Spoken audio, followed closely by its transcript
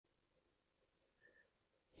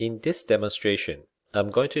In this demonstration, I'm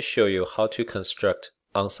going to show you how to construct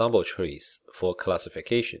ensemble trees for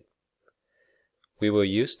classification. We will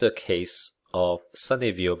use the case of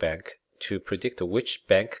Sunnyvale Bank to predict which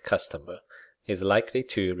bank customer is likely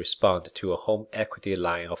to respond to a home equity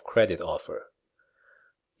line of credit offer.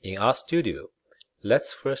 In RStudio,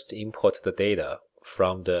 let's first import the data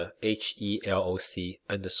from the HELOC_data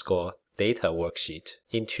worksheet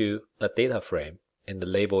into a data frame and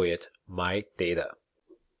label it My Data.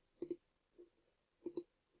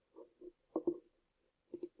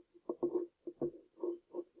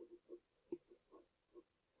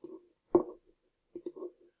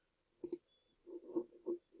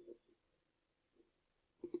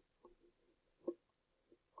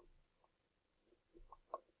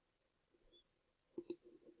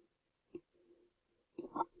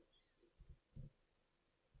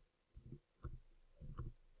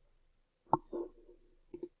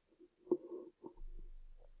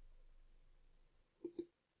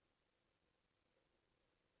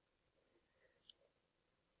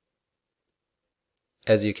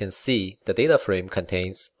 As you can see, the data frame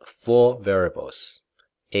contains 4 variables.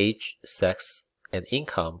 Age, sex, and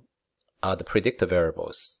income are the predictor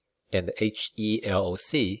variables, and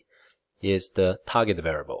HELOC is the target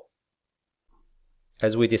variable.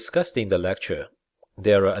 As we discussed in the lecture,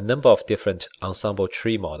 there are a number of different ensemble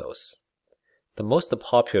tree models. The most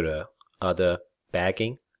popular are the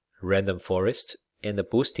bagging, random forest, and the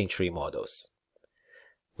boosting tree models.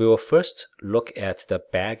 We will first look at the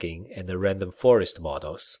bagging and the random forest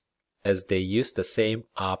models, as they use the same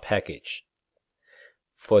R package.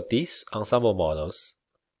 For these ensemble models,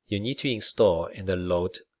 you need to install and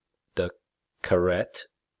load the caret,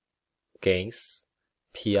 gains,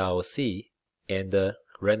 PROC, and the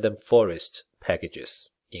random forest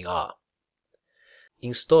packages in R.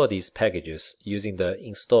 Install these packages using the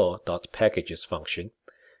install.packages function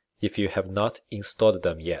if you have not installed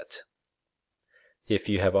them yet. If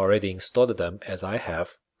you have already installed them, as I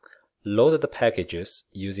have, load the packages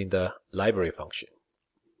using the library function.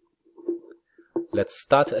 Let's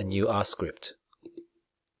start a new R script.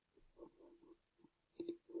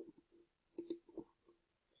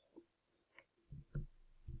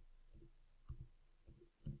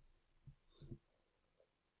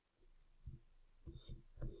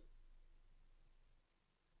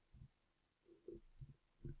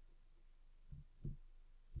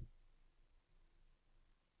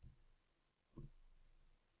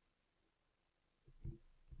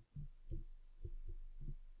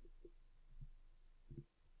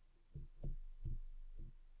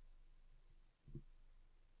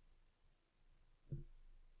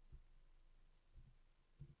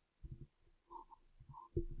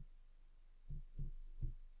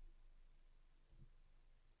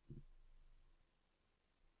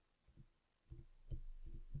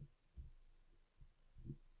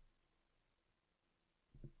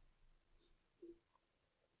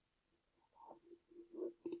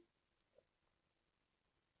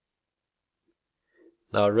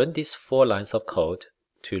 Now run these 4 lines of code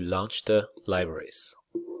to launch the libraries.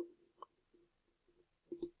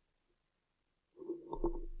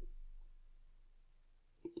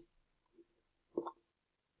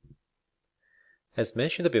 As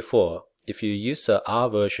mentioned before, if you use a R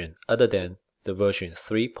version other than the version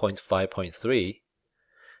 3.5.3,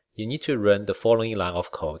 you need to run the following line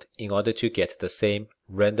of code in order to get the same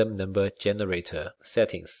random number generator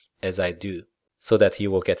settings as I do, so that you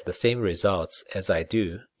will get the same results as I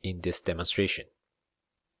do in this demonstration.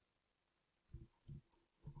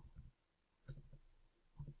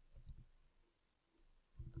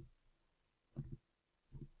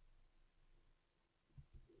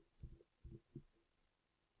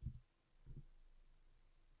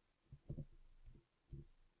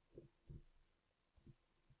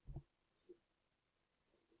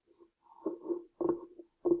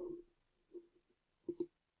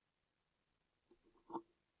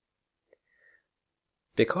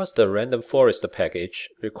 Because the random forest package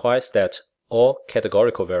requires that all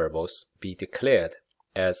categorical variables be declared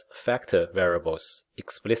as factor variables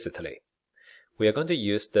explicitly, we are going to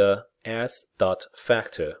use the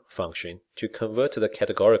as.factor function to convert the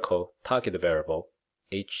categorical target variable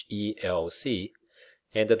HELOC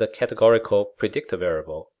and the categorical predictor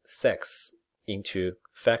variable sex into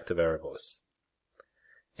factor variables.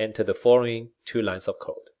 Enter the following 2 lines of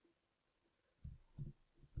code.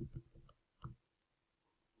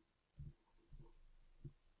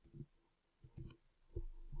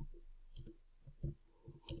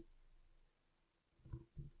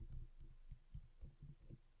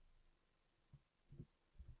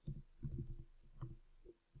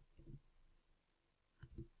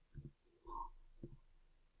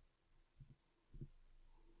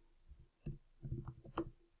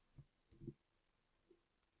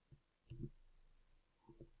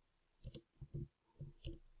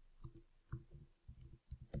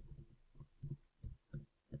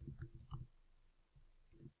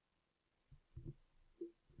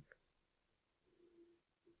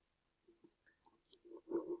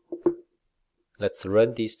 Let's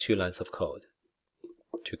run these two lines of code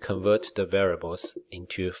to convert the variables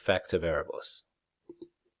into factor variables.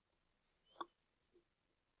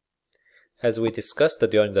 As we discussed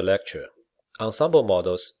during the lecture, ensemble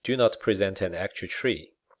models do not present an actual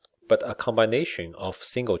tree, but a combination of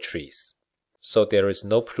single trees, so there is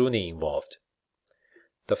no pruning involved.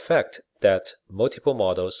 The fact that multiple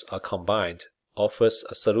models are combined offers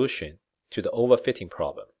a solution to the overfitting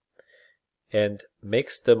problem and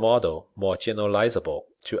makes the model more generalizable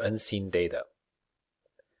to unseen data.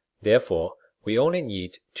 Therefore, we only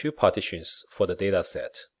need two partitions for the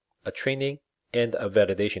dataset, a training and a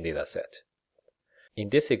validation dataset. In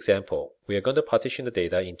this example, we are going to partition the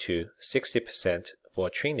data into 60% for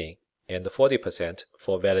training and 40%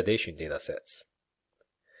 for validation datasets.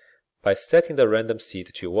 By setting the random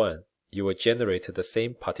seed to 1, you will generate the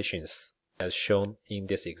same partitions as shown in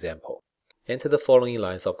this example. Enter the following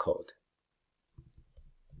lines of code.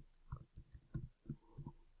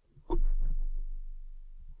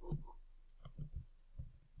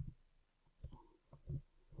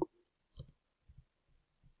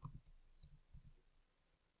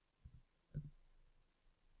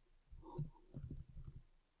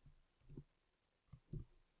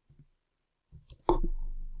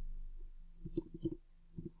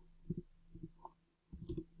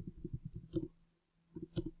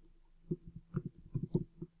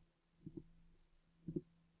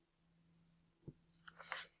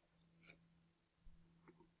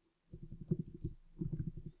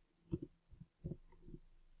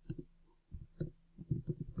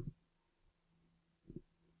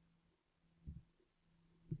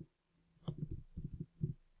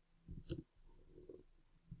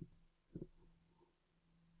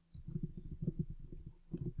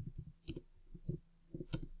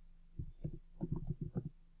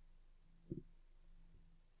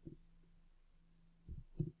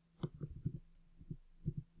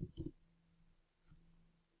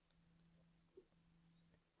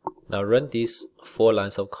 Now run these 4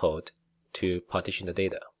 lines of code to partition the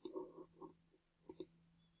data.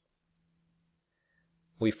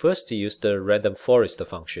 We first use the random forest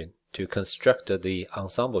function to construct the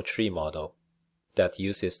ensemble tree model that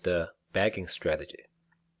uses the bagging strategy.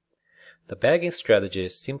 The bagging strategy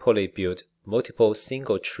simply builds multiple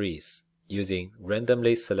single trees using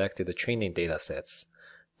randomly selected training datasets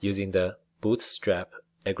using the bootstrap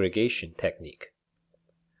aggregation technique.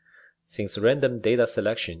 Since random data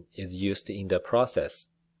selection is used in the process,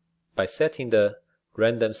 by setting the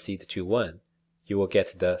random seed to 1, you will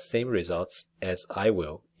get the same results as I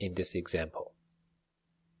will in this example.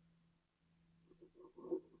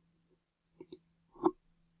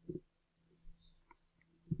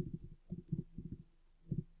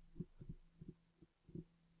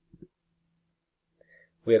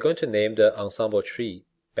 We are going to name the ensemble tree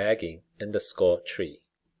bagging underscore tree.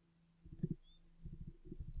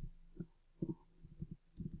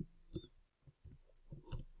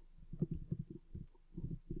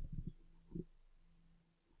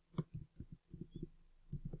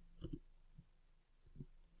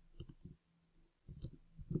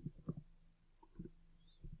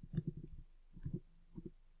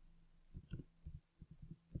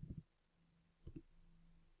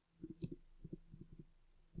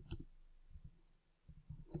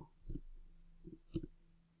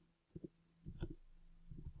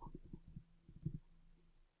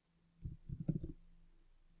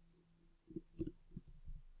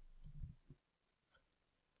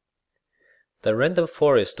 The random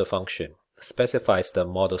forest function specifies the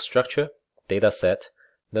model structure, dataset,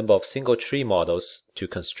 number of single tree models to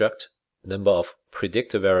construct, number of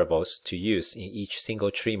predict variables to use in each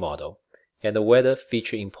single tree model, and whether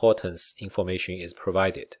feature importance information is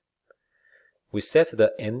provided. We set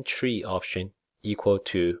the nTree option equal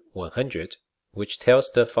to 100, which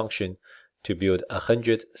tells the function to build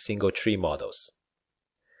 100 single tree models.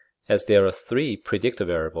 As there are 3 predict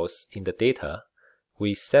variables in the data,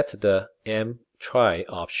 we set the mTry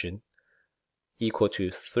option equal to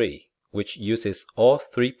 3, which uses all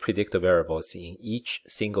 3 predict variables in each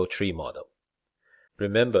single tree model.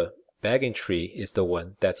 Remember, bagging tree is the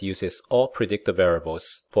one that uses all predict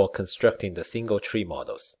variables for constructing the single tree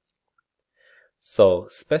models. So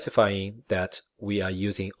specifying that we are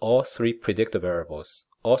using all 3 predict variables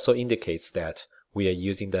also indicates that we are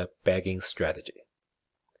using the bagging strategy.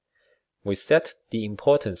 We set the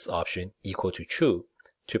importance option equal to true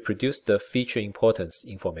to produce the feature importance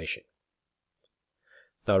information.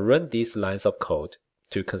 Now run these lines of code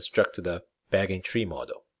to construct the bagging tree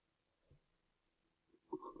model.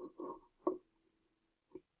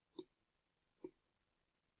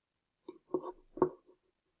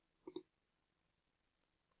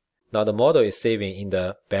 Now the model is saving in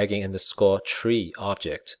the bagging_tree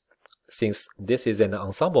object. Since this is an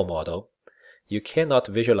ensemble model, you cannot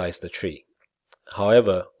visualize the tree.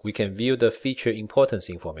 However, we can view the feature importance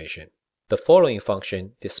information. The following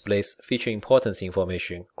function displays feature importance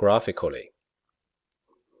information graphically.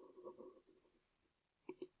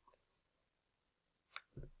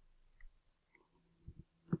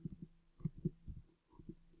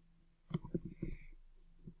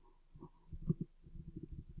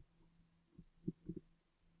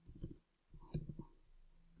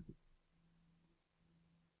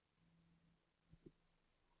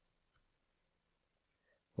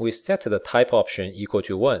 We set the type option equal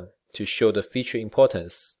to 1 to show the feature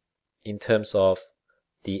importance in terms of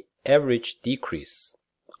the average decrease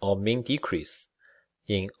or mean decrease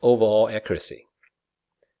in overall accuracy.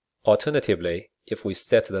 Alternatively, if we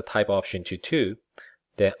set the type option to 2,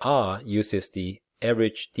 then R uses the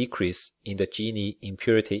average decrease in the Gini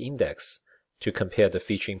impurity index to compare the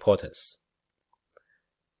feature importance.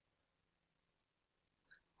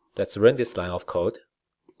 Let's run this line of code.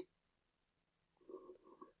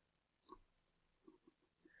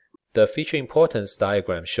 The feature importance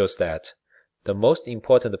diagram shows that the most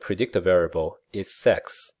important predictor variable is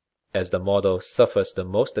sex, as the model suffers the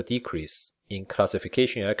most decrease in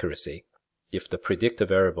classification accuracy if the predictor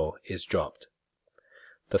variable is dropped.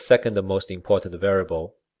 The second most important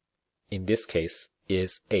variable, in this case,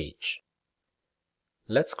 is age.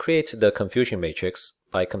 Let's create the confusion matrix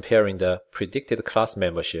by comparing the predicted class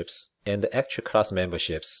memberships and the actual class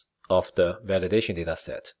memberships of the validation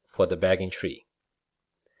dataset for the bagging tree.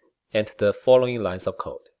 Enter the following lines of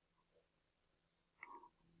code.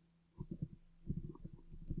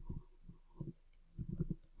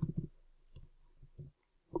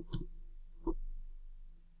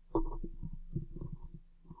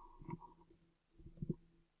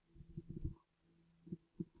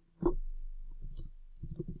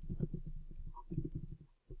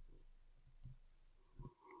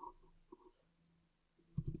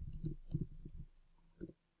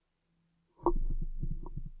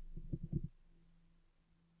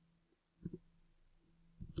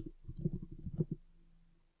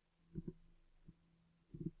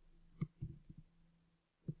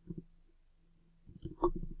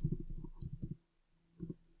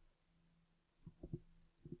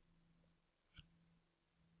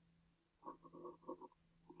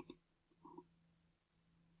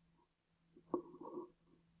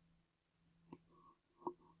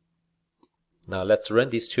 Now let's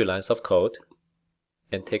run these two lines of code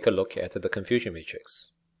and take a look at the confusion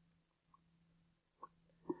matrix.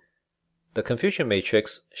 The confusion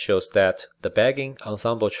matrix shows that the bagging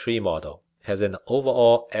ensemble tree model has an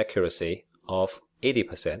overall accuracy of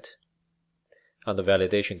 80% on the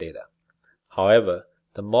validation data. However,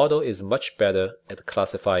 the model is much better at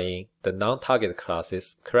classifying the non-target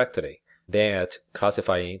classes correctly than at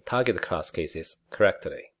classifying target class cases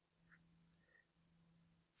correctly.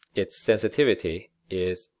 Its sensitivity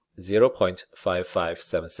is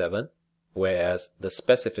 0.5577, whereas the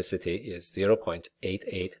specificity is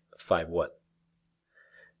 0.8851.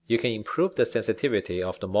 You can improve the sensitivity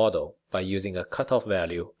of the model by using a cutoff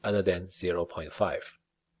value other than 0.5.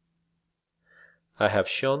 I have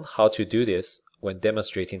shown how to do this when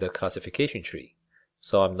demonstrating the classification tree,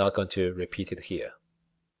 so I'm not going to repeat it here.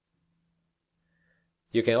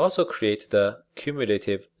 You can also create the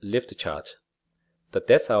cumulative lift chart, the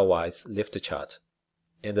decile-wise lift chart,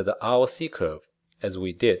 and the ROC curve as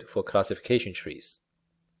we did for classification trees.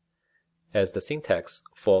 As the syntax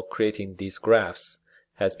for creating these graphs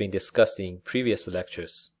has been discussed in previous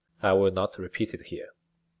lectures, I will not repeat it here.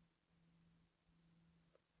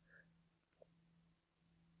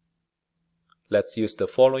 Let's use the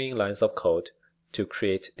following lines of code to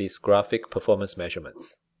create these graphic performance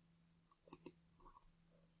measurements.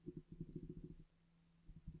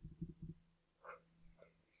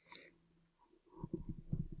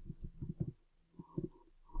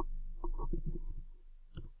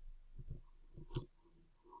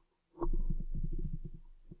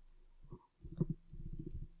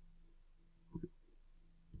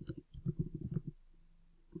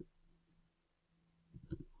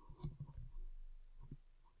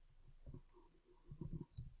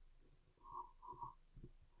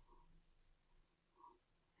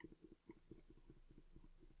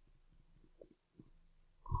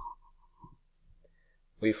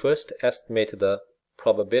 We first estimate the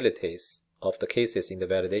probabilities of the cases in the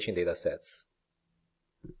validation datasets.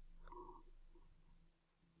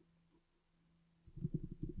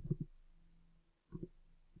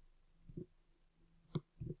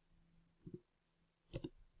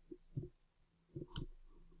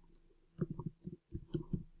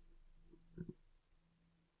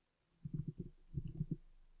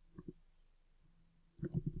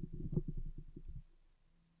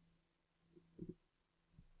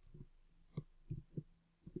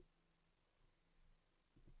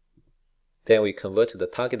 Then we convert the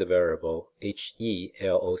target variable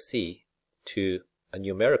HELOC to a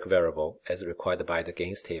numeric variable as required by the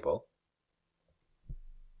gains table.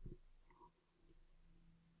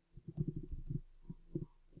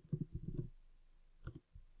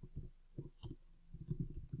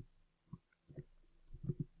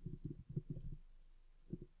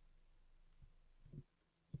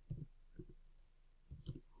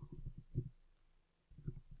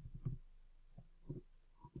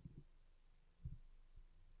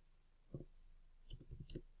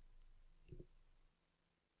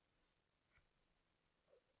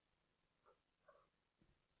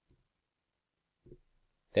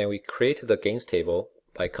 Then we create the gains table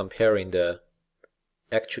by comparing the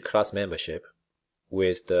actual class membership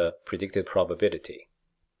with the predicted probability.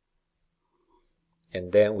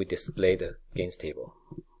 And then we display the gains table.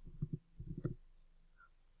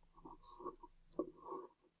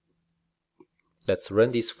 Let's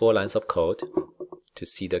run these 4 lines of code to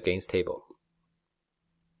see the gains table.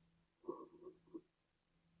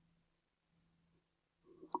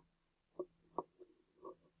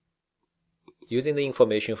 Using the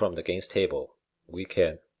information from the gains table, we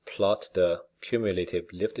can plot the cumulative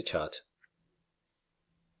lift chart.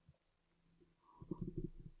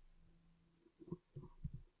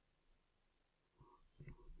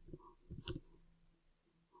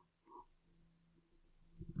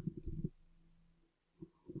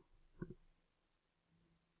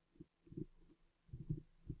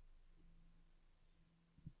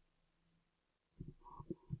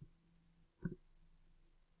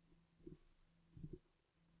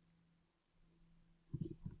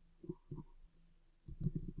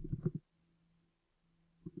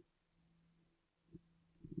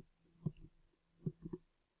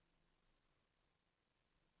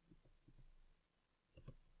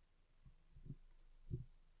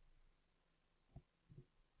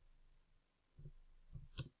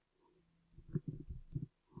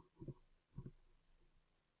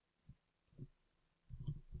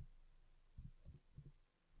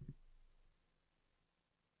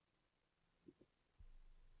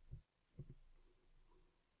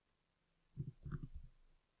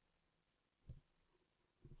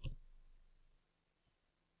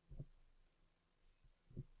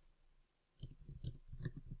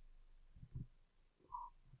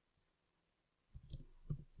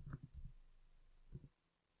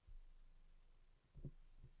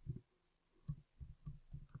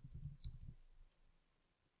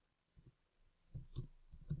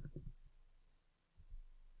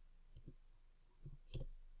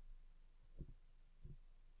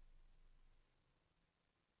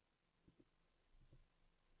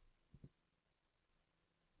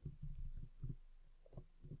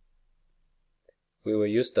 We will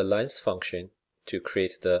use the lines function to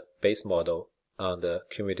create the base model on the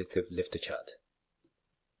cumulative lift chart.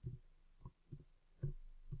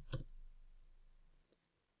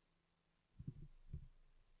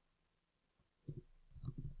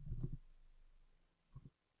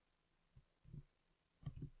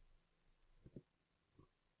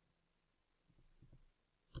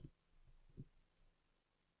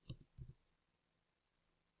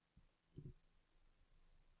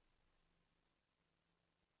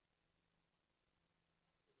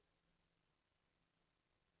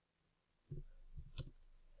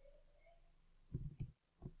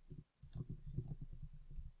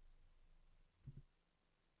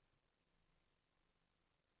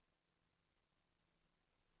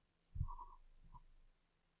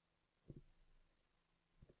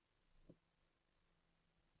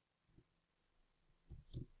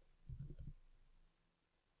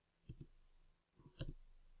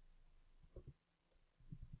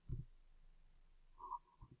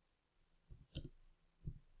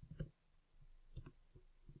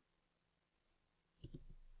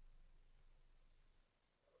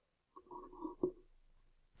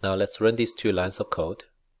 Now let's run these 2 lines of code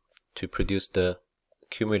to produce the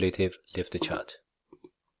cumulative lift chart.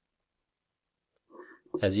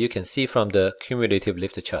 As you can see from the cumulative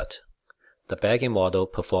lift chart, the backend model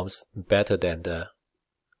performs better than the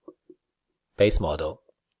base model,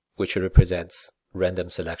 which represents random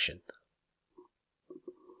selection.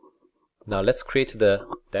 Now let's create the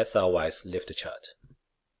decile-wise lift chart.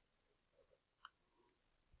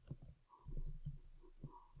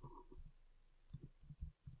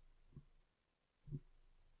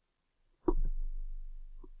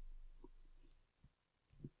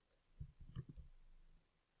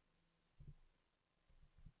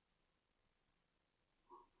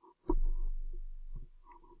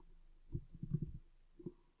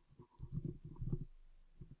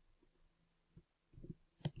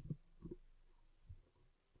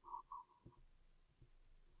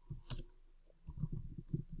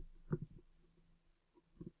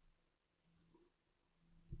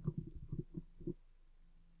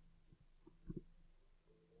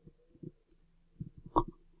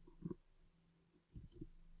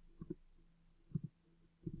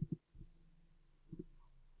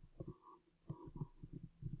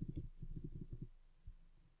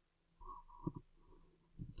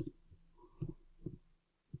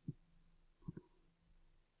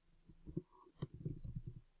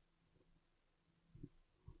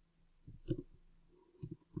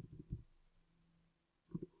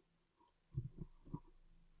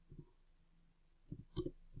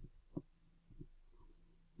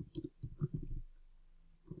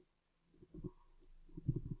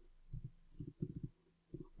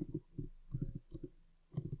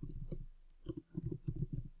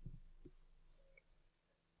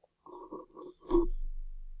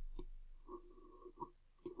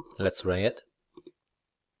 Let's run it.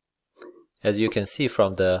 As you can see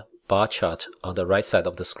from the bar chart on the right side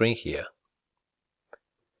of the screen here,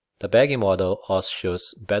 the bagging model also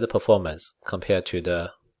shows better performance compared to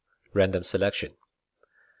the random selection.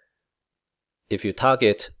 If you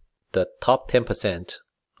target the top 10%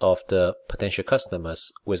 of the potential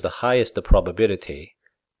customers with the highest probability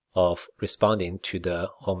of responding to the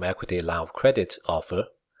home equity line of credit offer,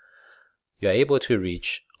 you are able to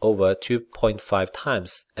reach over 2.5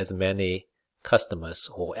 times as many customers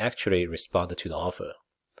who actually respond to the offer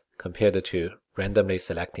compared to randomly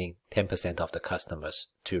selecting 10% of the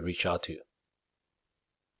customers to reach out to.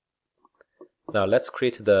 Now let's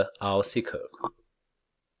create the ROC curve.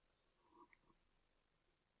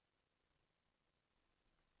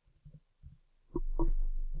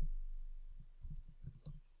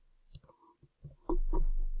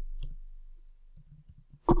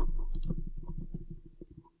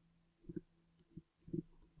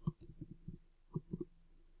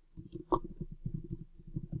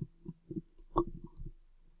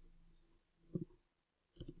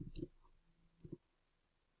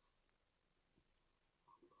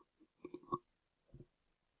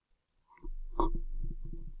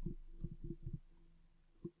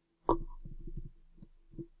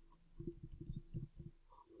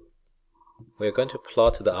 We're going to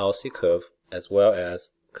plot the ROC curve as well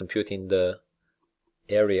as computing the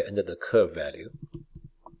area under the curve value.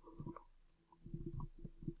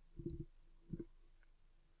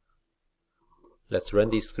 Let's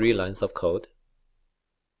run these 3 lines of code.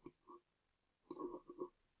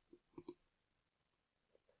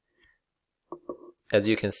 As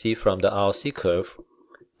you can see from the ROC curve,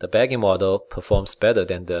 the bagging model performs better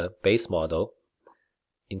than the base model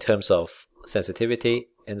in terms of sensitivity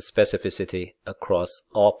and specificity across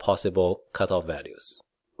all possible cutoff values.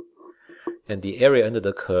 And the area under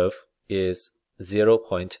the curve is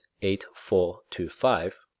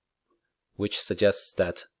 0.8425, which suggests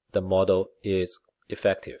that the model is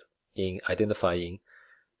effective in identifying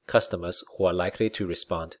customers who are likely to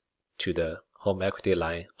respond to the home equity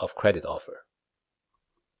line of credit offer.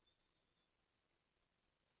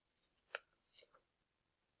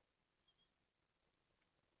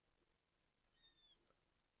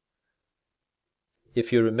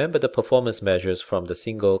 If you remember the performance measures from the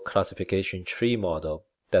single classification tree model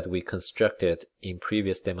that we constructed in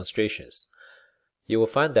previous demonstrations, you will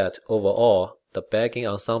find that overall, the bagging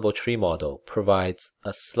ensemble tree model provides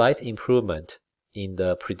a slight improvement in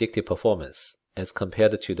the predicted performance as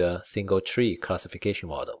compared to the single tree classification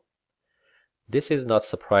model. This is not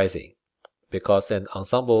surprising because an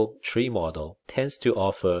ensemble tree model tends to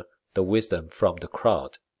offer the wisdom from the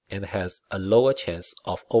crowd and has a lower chance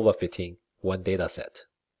of overfitting one dataset.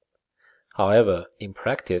 However, in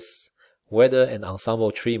practice, whether an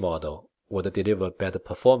ensemble tree model would deliver better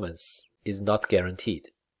performance is not guaranteed.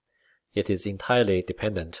 It is entirely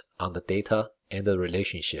dependent on the data and the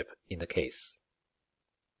relationship in the case.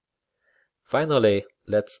 Finally,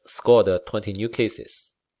 let's score the 20 new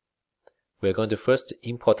cases. We're going to first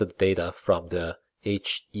import the data from the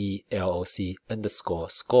HELOC_score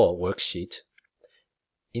worksheet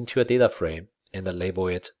into a data frame and label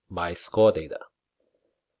it My Score Data.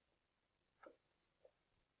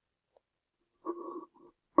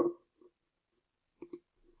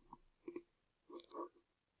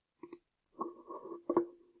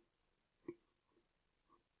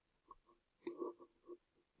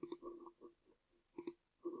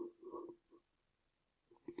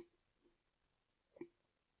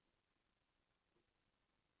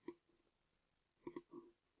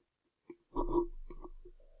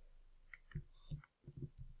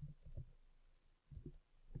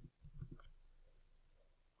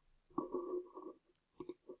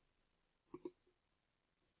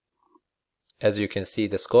 As you can see,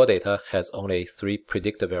 the score data has only 3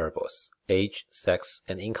 predictor variables: age, sex,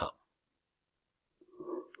 and income.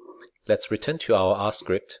 Let's return to our R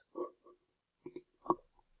script.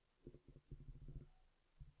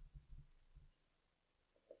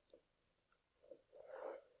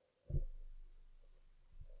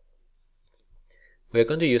 We are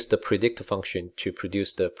going to use the predict function to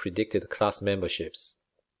produce the predicted class memberships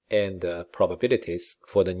and probabilities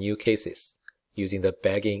for the new cases using the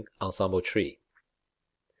bagging ensemble tree.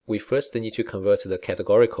 We first need to convert the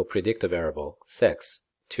categorical predictor variable, sex,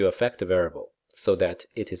 to a fact variable so that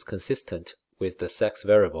it is consistent with the sex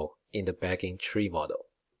variable in the bagging tree model.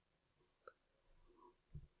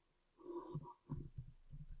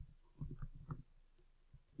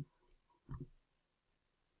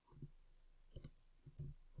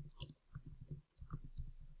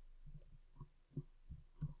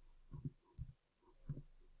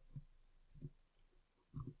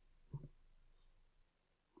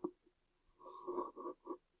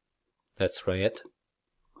 Let's run it.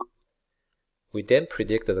 We then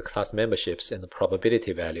predict the class memberships and the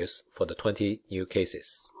probability values for the 20 new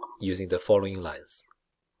cases using the following lines.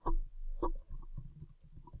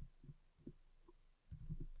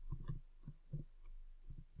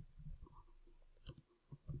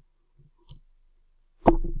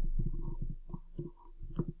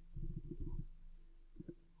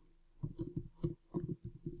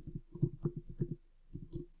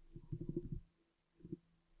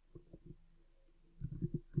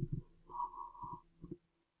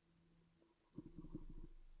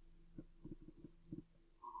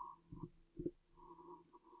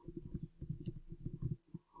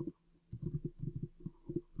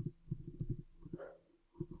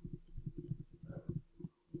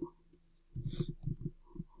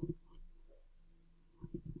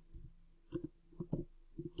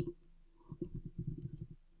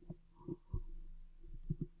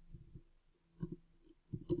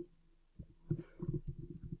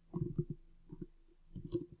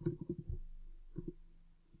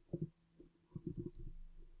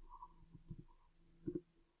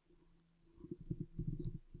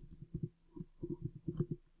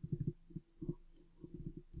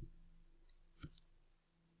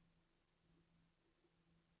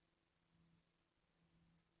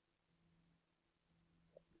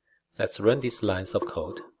 Let's run these lines of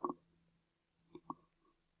code.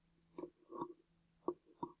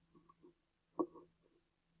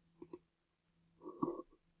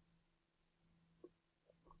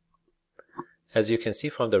 As you can see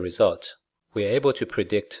from the result, we are able to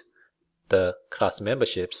predict the class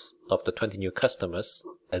memberships of the 20 new customers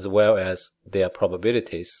as well as their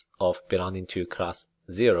probabilities of belonging to class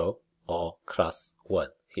 0 or class 1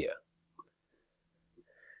 here.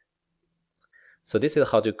 So this is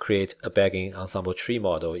how to create a bagging ensemble tree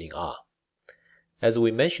model in R. As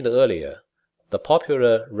we mentioned earlier, the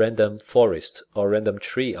popular random forest or random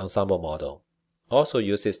tree ensemble model also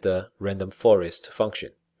uses the random forest function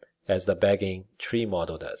as the bagging tree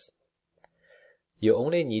model does. You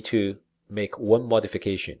only need to make one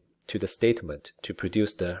modification to the statement to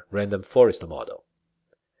produce the random forest model.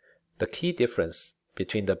 The key difference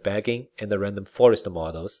between the bagging and the random forest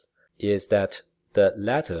models is that the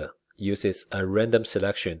latter uses a random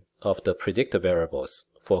selection of the predictor variables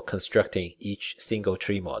for constructing each single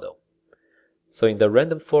tree model. So in the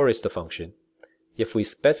random forest function, if we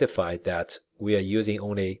specify that we are using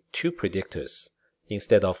only 2 predictors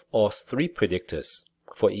instead of all 3 predictors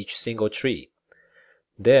for each single tree,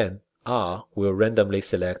 then R will randomly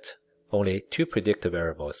select only 2 predictor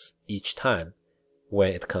variables each time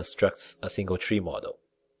when it constructs a single tree model.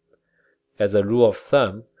 As a rule of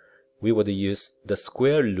thumb, we would use the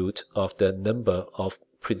square root of the number of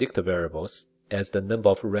predictor variables as the number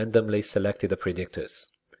of randomly selected predictors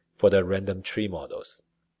for the random tree models.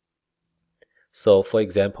 So for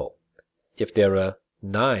example, if there are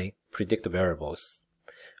 9 predictor variables,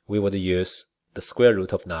 we would use the square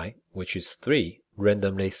root of 9, which is 3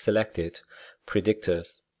 randomly selected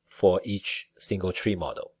predictors for each single tree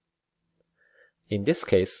model. In this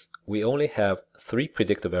case, we only have 3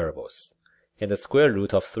 predictor variables, and the square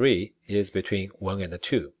root of 3 is between 1 and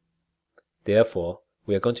 2. Therefore,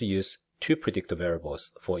 we are going to use 2 predictor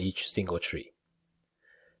variables for each single tree.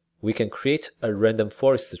 We can create a random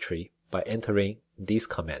forest tree by entering these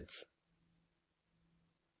commands.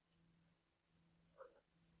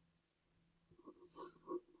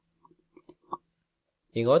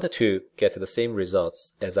 In order to get the same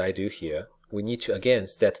results as I do here, we need to again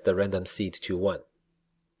set the random seed to 1.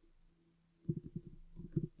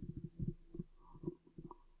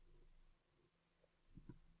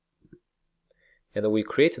 And we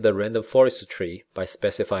create the random forest tree by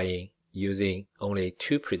specifying using only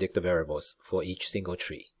 2 predictor variables for each single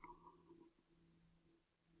tree.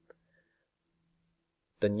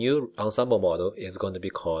 The new ensemble model is going to be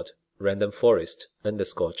called random forest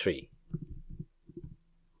underscore tree.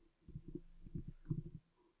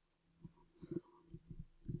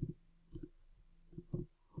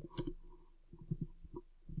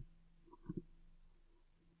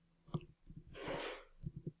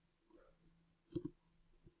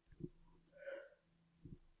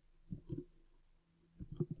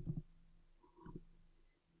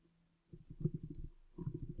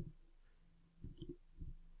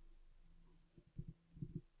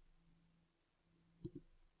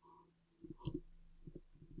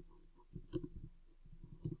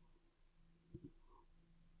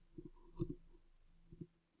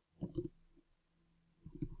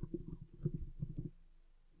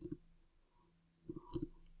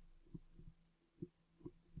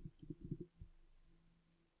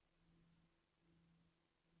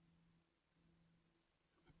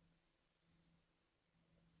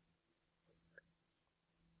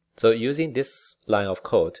 So using this line of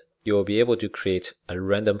code, you will be able to create a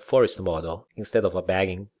random forest model instead of a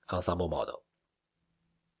bagging ensemble model.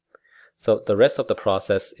 So the rest of the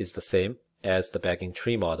process is the same as the bagging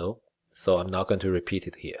tree model, so I'm not going to repeat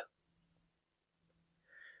it here.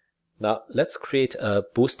 Now let's create a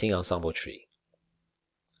boosting ensemble tree.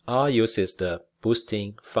 R uses the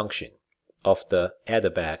boosting function of the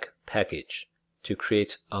addBag package to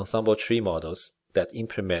create ensemble tree models that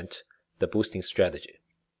implement the boosting strategy.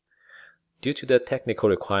 Due to the technical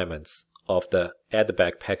requirements of the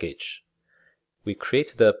addBag package, we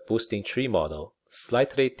create the boosting tree model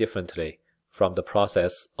slightly differently from the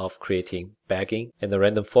process of creating bagging and the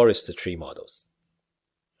random forest tree models.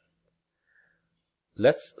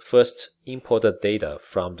 Let's first import the data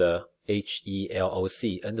from the HELOC_data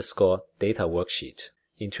worksheet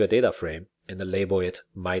into a data frame and label it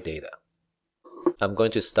My Data. I'm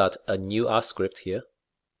going to start a new R script here.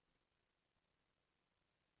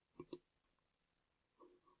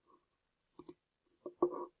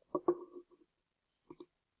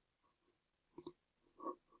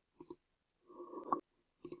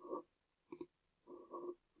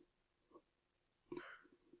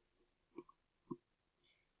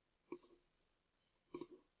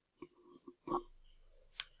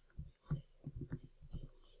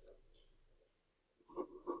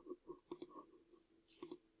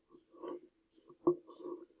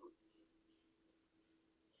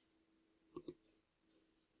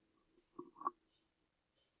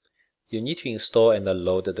 You need to install and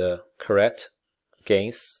load the correct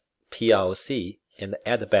gains, PLC, and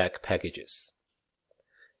addBag packages.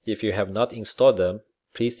 If you have not installed them,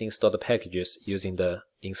 please install the packages using the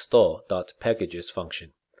install.packages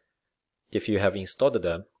function. If you have installed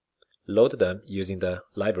them, load them using the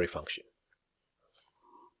library function.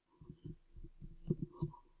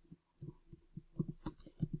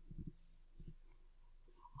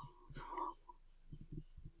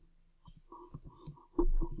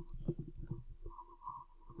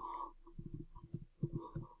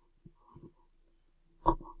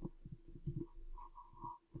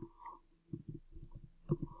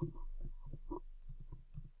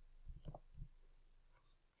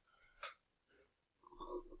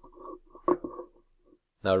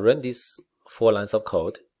 Now run these 4 lines of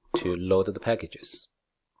code to load the packages.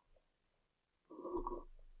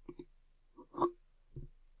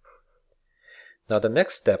 Now the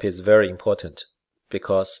next step is very important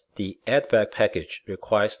because the addBag package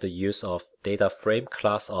requires the use of data frame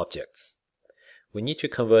class objects. We need to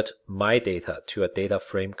convert myData to a data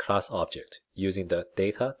frame class object using the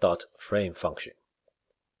data.frame function.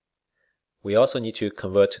 We also need to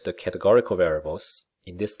convert the categorical variables,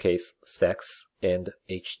 in this case sex and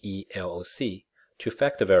HELOC, to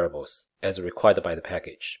factor variables as required by the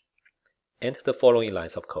package. Enter the following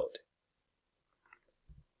lines of code.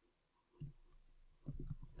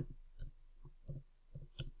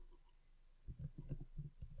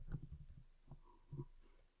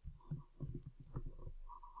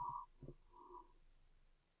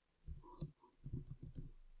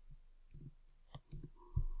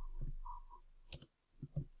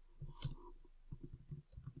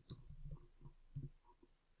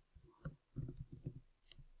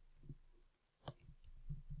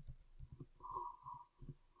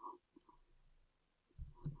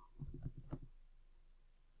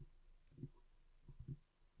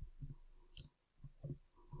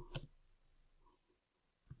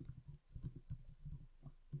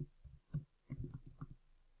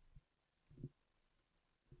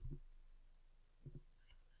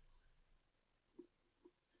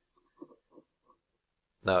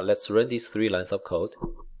 Now let's run these 3 lines of code.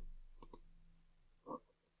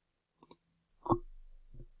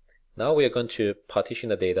 Now we are going to partition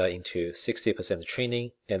the data into 60%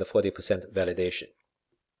 training and 40% validation.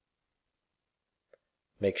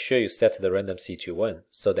 Make sure you set the random C to 1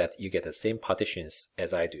 so that you get the same partitions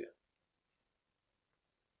as I do.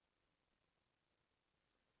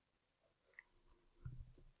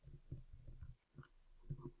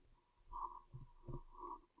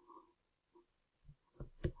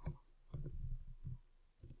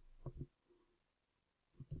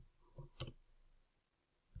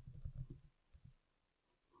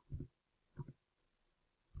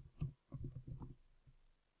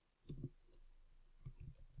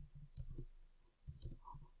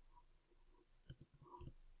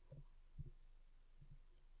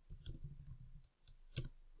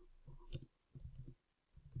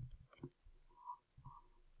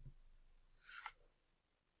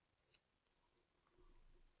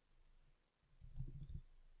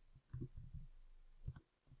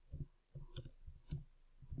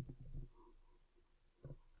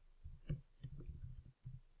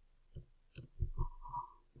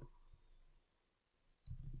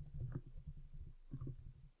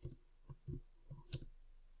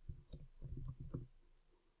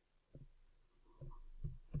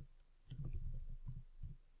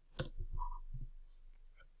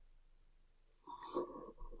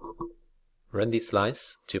 run these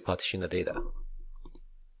lines to partition the data.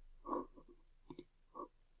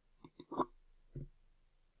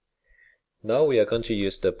 Now we are going to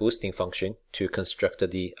use the boosting function to construct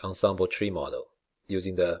the ensemble tree model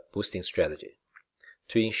using the boosting strategy.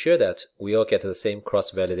 To ensure that we all get the same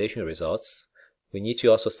cross-validation results, we need to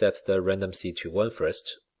also set the random seed to 1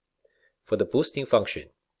 first. For the boosting function,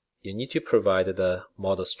 you need to provide the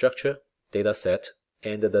model structure, data set,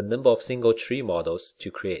 and the number of single tree models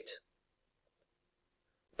to create.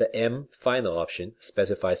 The M final option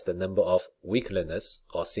specifies the number of weak learners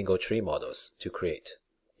or single tree models to create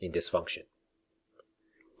in this function.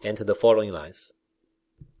 Enter the following lines.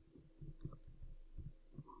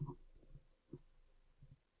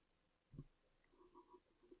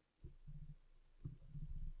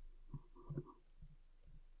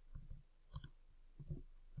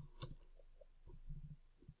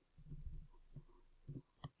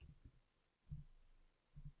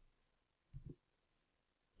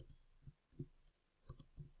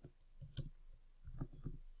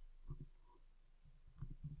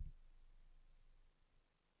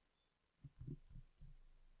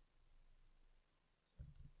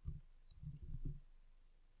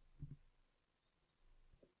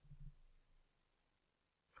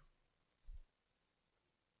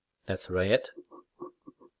 Let's run it.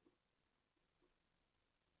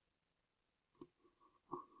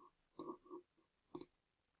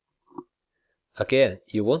 Again,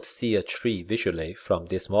 you won't see a tree visually from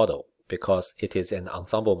this model because it is an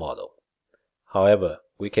ensemble model. However,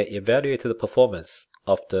 we can evaluate the performance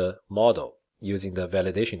of the model using the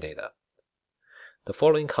validation data. The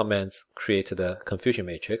following commands create the confusion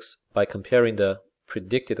matrix by comparing the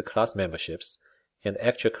predicted class memberships and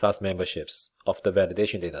actual class memberships of the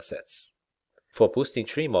validation data sets. For boosting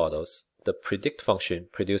tree models, the predict function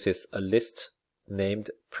produces a list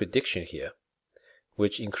named prediction here,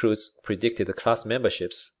 which includes predicted class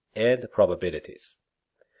memberships and probabilities.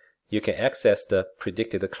 You can access the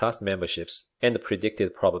predicted class memberships and the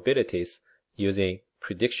predicted probabilities using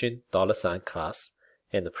prediction $class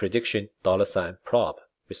and prediction $prob,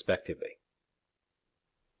 respectively.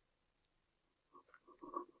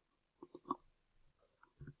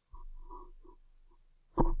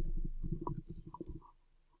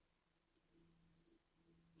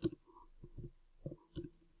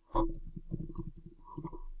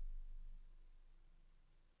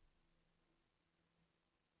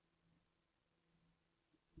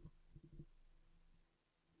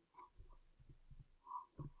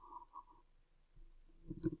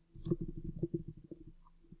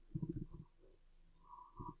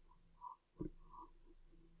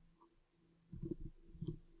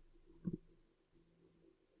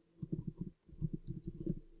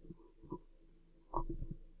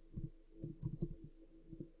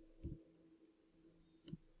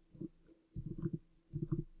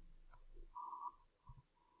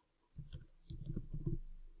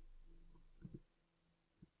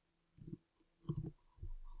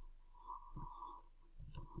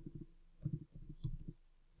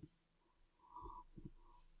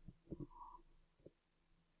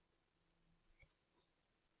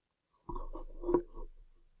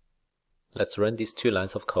 Let's run these 2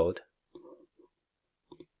 lines of code.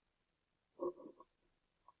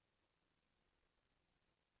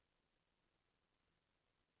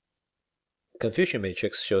 Confusion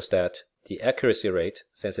matrix shows that the accuracy rate,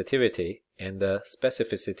 sensitivity, and the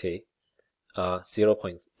specificity are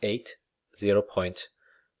 0.8,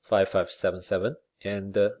 0.5577,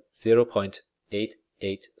 and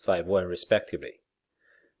 0.8851 respectively.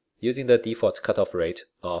 Using the default cutoff rate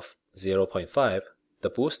of 0.5, the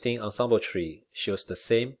boosting ensemble tree shows the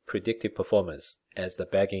same predictive performance as the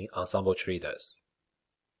bagging ensemble tree does.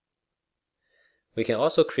 We can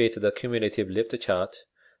also create the cumulative lift chart,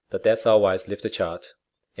 the decile-wise lift chart,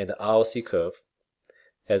 and the ROC curve,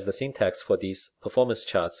 as the syntax for these performance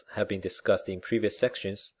charts have been discussed in previous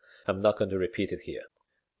sections. I'm not going to repeat it here.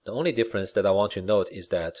 The only difference that I want to note is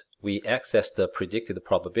that we access the predicted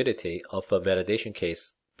probability of a validation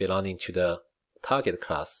case belonging to the target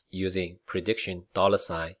class using prediction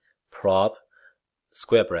 $prob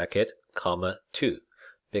square bracket, comma 2,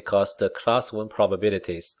 because the class 1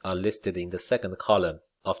 probabilities are listed in the second column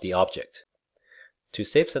of the object. To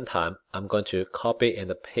save some time, I'm going to copy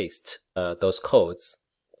and paste those codes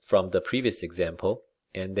from the previous example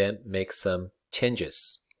and then make some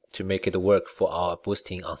changes to make it work for our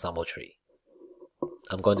boosting ensemble tree.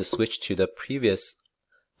 I'm going to switch to the previous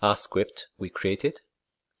R script we created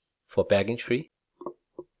for bagging tree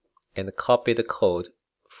and copy the code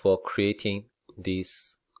for creating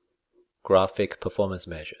these graphic performance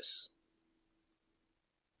measures.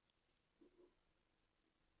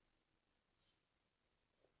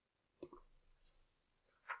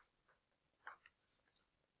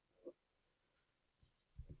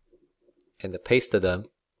 and paste them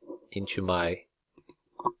into my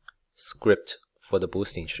script for the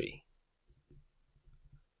boosting tree.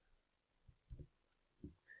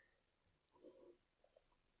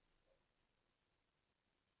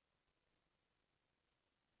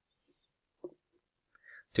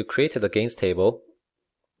 To create the gains table,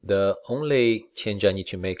 the only change I need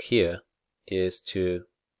to make here is to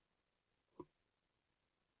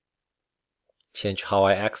change how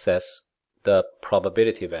I access the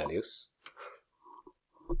probability values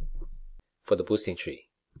for the boosting tree.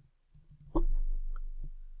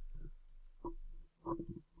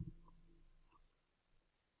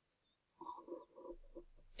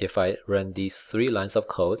 If I run these 3 lines of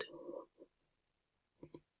code,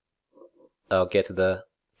 I'll get the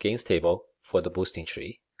gains table for the boosting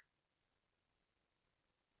tree.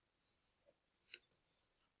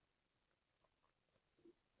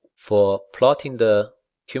 For plotting the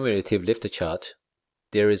cumulative lift chart,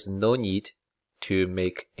 there is no need to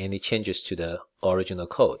make any changes to the original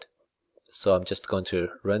code. So I'm just going to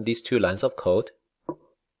run these 2 lines of code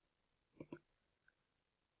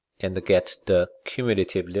and get the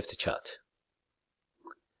cumulative lift chart.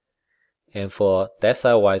 And for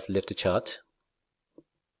decile-wise lift chart,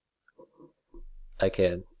 I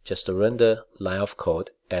can just run the line of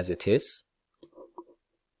code as it is.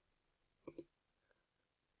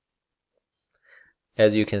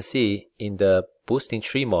 As you can see in the boosting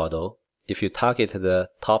tree model, if you target the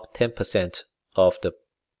top 10% of the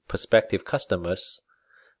prospective customers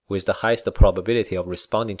with the highest probability of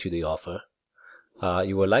responding to the offer,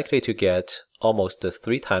 you are likely to get almost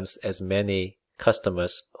 3 times as many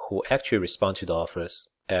customers who actually respond to the offers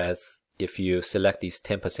as if you select these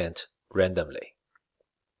 10% randomly.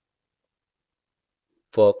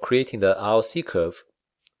 For creating the ROC curve,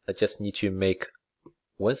 I just need to make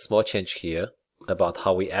one small change here about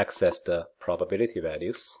how we access the probability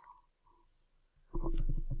values.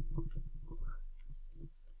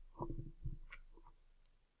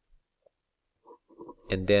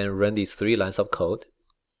 And then run these 3 lines of code.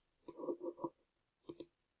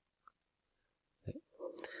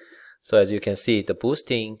 So as you can see, the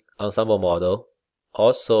boosting ensemble model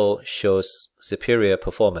also shows superior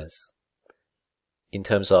performance in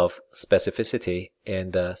terms of specificity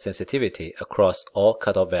and sensitivity across all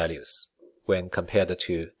cutoff values when compared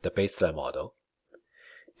to the baseline model.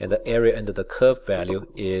 And the area under the curve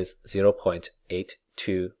value is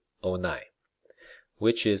 0.8209,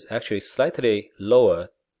 which is actually slightly lower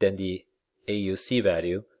than the AUC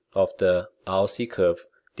value of the ROC curve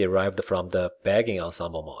derived from the bagging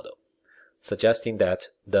ensemble model, suggesting that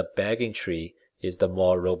the bagging tree is the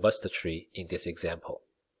more robust tree in this example.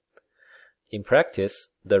 In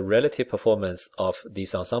practice, the relative performance of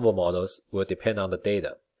these ensemble models will depend on the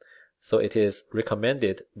data, so it is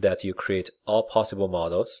recommended that you create all possible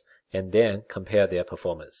models and then compare their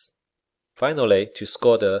performance. Finally, to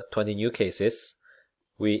score the 20 new cases,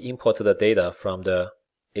 we import the data from the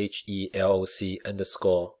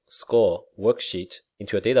HELOC_score worksheet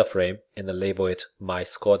into a data frame and label it My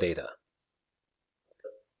Score Data.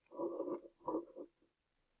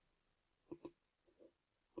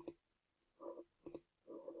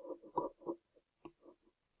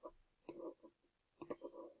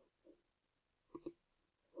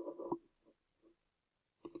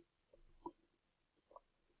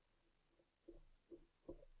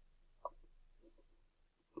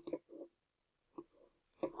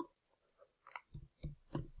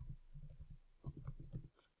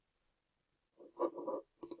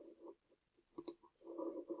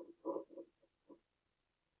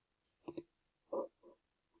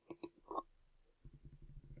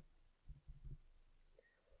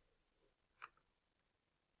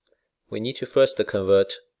 We need to first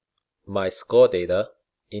convert my score data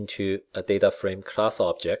into a data frame class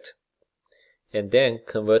object, and then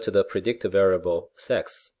convert the predict variable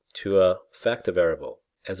sex to a fact variable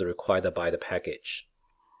as required by the package.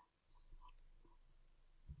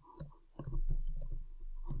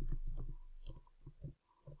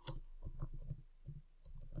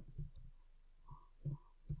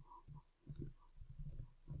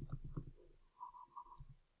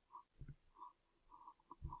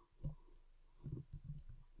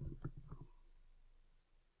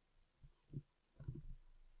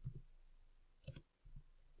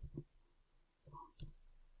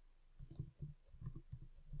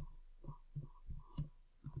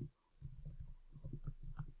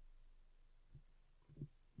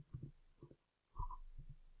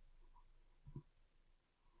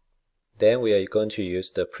 Then we are going to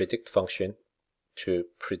use the predict function to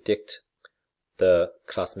predict the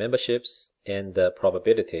class memberships and the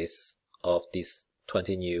probabilities of these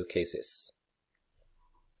 20 new cases.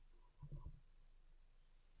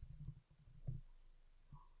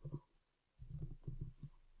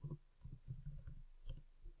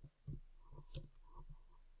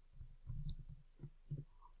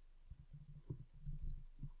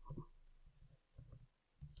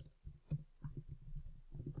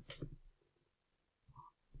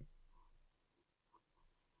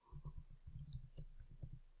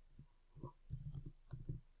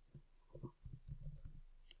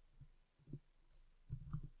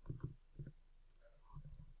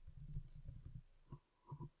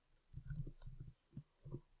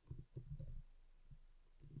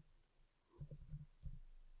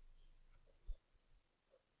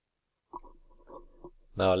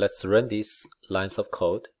 Now let's run these lines of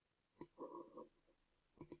code.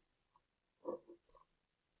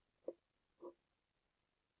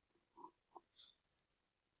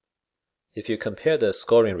 If you compare the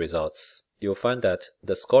scoring results, you'll find that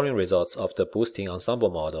the scoring results of the boosting ensemble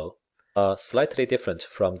model are slightly different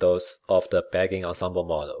from those of the bagging ensemble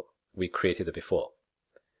model we created before.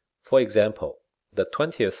 For example, the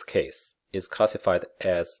 20th case is classified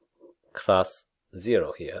as class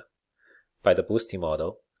 0 here by the boosting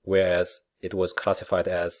model, whereas it was classified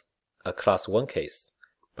as a class 1 case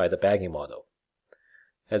by the bagging model.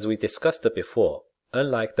 As we discussed before,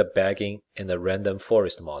 unlike the bagging and the random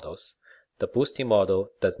forest models, the boosting model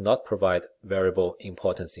does not provide variable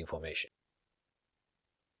importance information.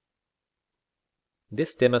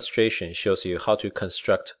 This demonstration shows you how to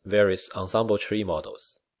construct various ensemble tree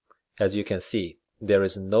models. As you can see, there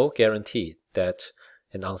is no guarantee that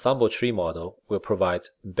an ensemble tree model will provide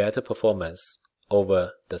better performance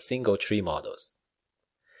over the single tree models.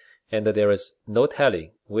 And there is no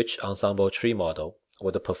telling which ensemble tree model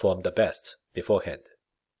would perform the best beforehand.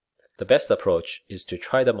 The best approach is to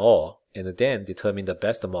try them all and then determine the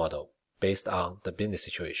best model based on the business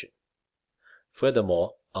situation.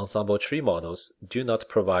 Furthermore, ensemble tree models do not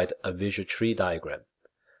provide a visual tree diagram,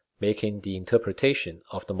 making the interpretation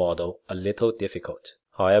of the model a little difficult.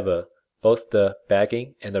 However, both the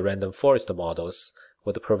bagging and the random forest models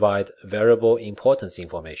would provide variable importance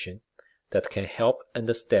information that can help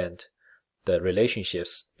understand the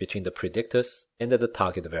relationships between the predictors and the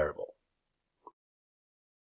target variable.